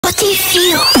What do you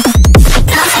feel?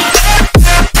 Nothing.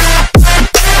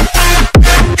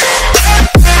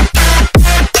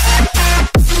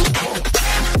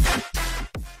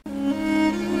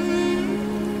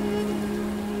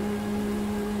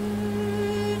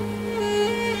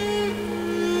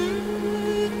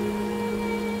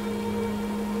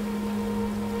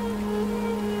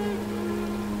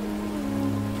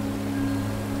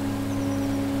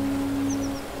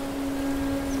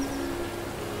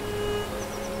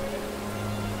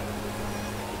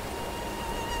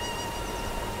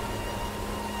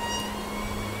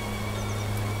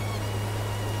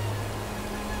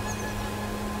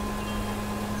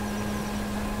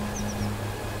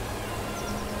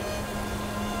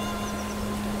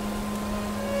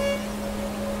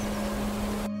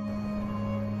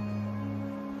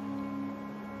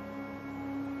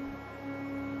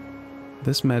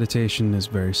 This meditation is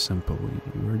very simple.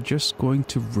 You are just going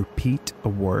to repeat a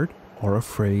word or a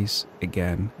phrase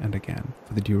again and again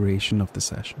for the duration of the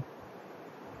session.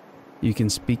 You can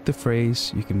speak the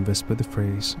phrase, you can whisper the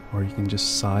phrase, or you can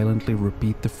just silently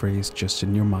repeat the phrase just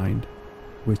in your mind,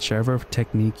 whichever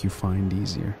technique you find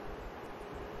easier.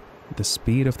 The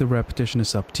speed of the repetition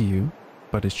is up to you,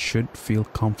 but it should feel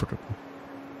comfortable.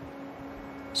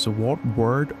 So what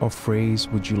word or phrase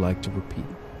would you like to repeat?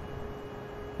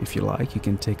 If you like, you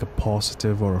can take a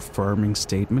positive or affirming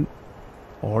statement,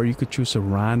 or you could choose a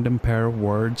random pair of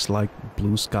words like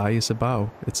blue sky is above.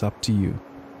 It's up to you.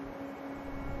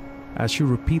 As you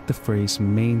repeat the phrase,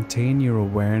 maintain your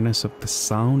awareness of the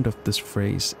sound of this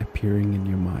phrase appearing in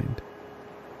your mind.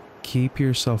 Keep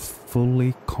yourself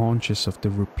fully conscious of the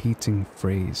repeating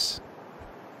phrase.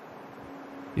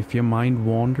 If your mind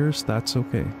wanders, that's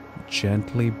okay.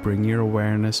 Gently bring your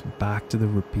awareness back to the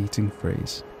repeating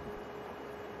phrase.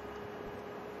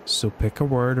 So pick a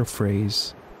word or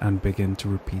phrase and begin to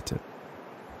repeat it.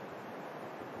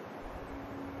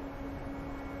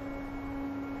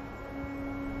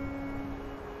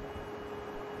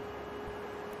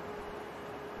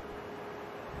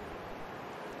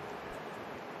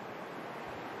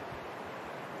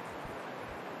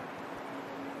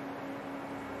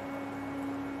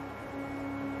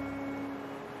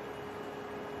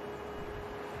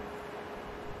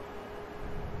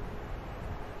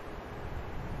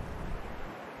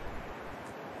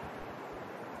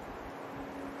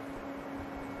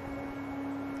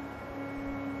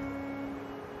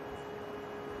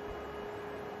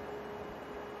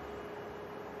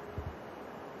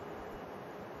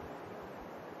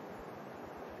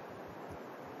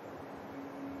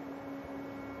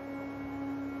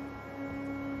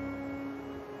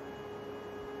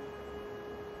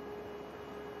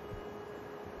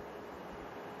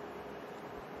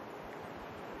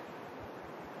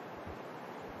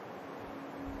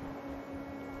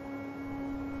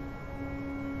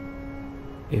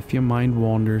 If your mind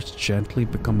wanders, gently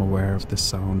become aware of the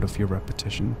sound of your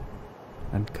repetition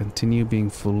and continue being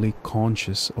fully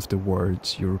conscious of the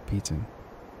words you're repeating.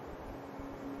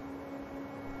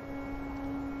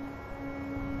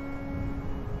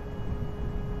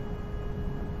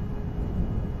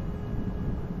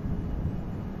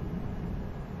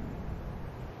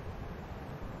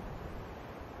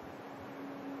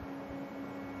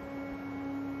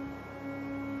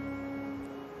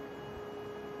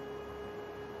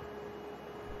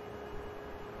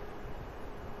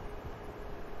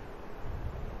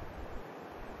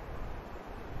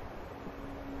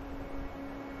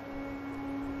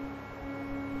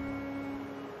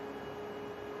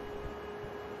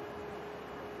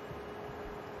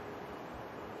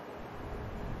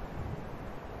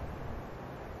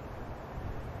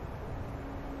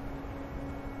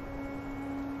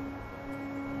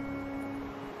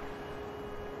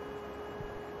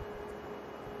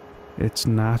 It's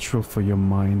natural for your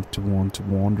mind to want to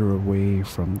wander away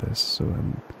from this, so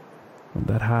when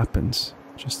that happens,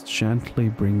 just gently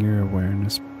bring your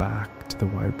awareness back to the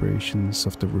vibrations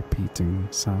of the repeating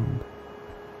sound.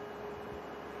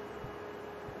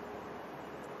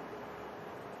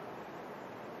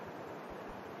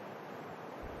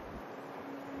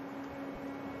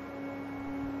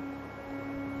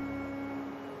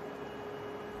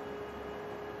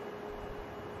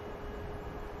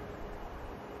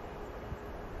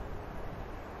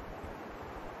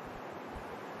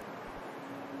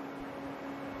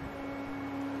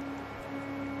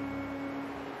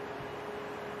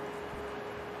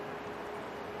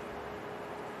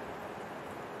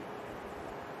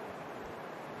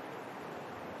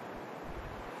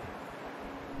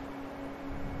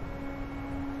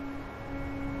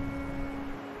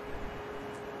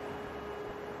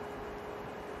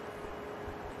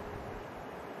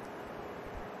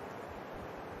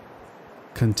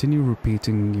 Continue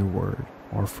repeating your word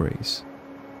or phrase.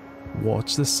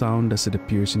 Watch the sound as it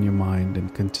appears in your mind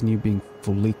and continue being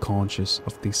fully conscious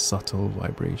of these subtle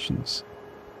vibrations.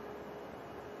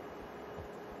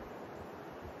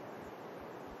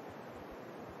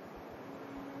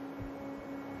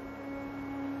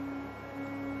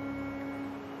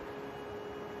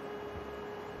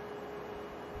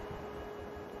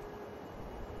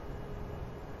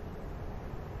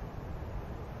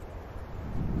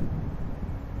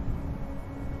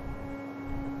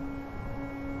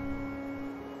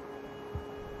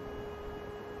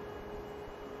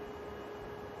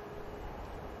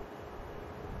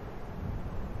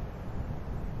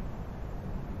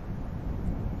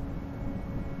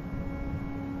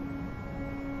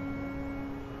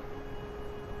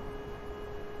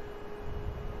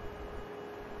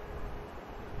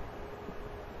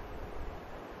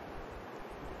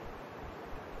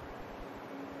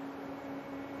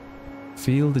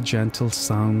 Feel the gentle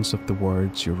sounds of the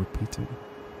words you're repeating.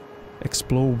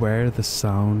 Explore where the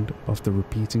sound of the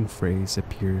repeating phrase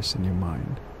appears in your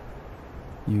mind.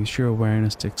 Use your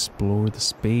awareness to explore the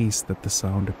space that the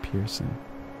sound appears in.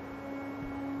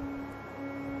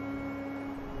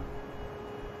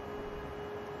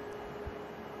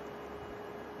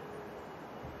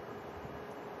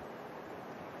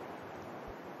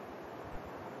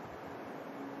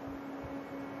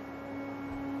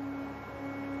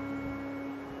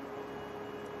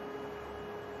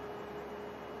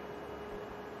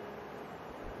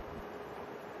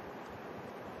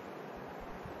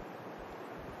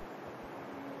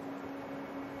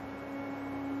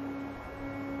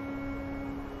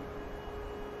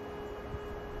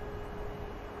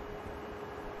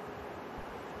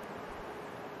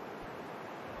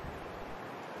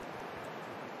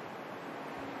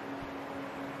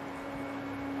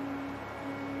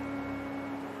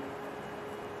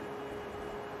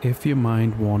 If your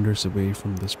mind wanders away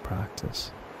from this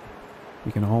practice,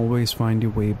 you can always find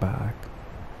your way back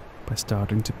by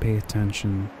starting to pay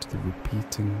attention to the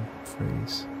repeating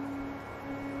phrase.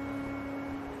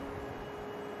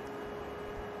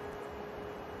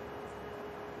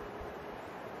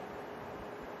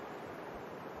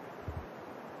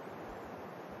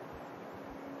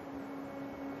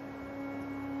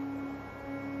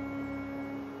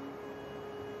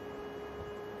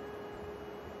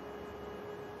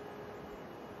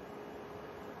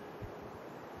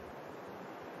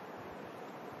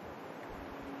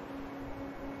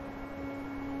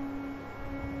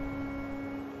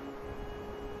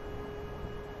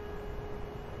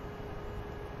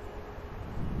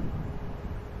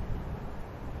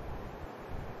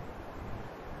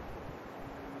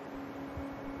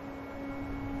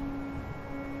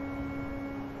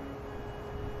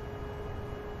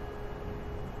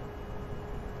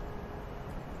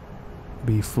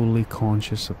 Be fully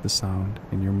conscious of the sound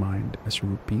in your mind as you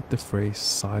repeat the phrase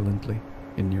silently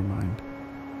in your mind.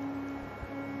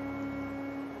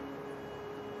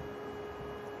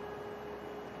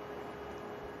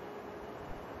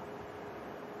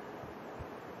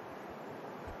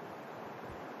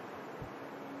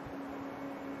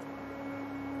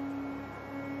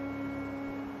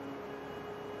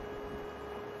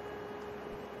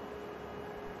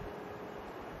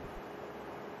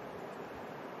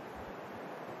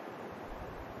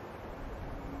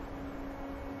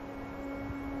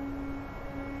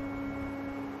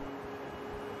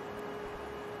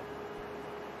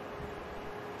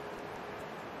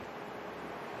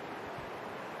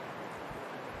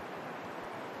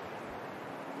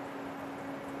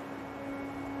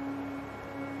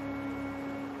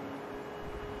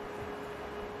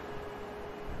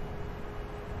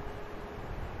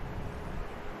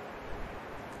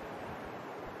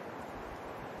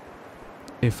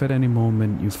 If at any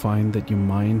moment you find that your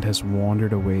mind has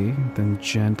wandered away, then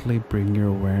gently bring your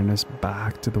awareness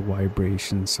back to the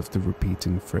vibrations of the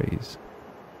repeating phrase.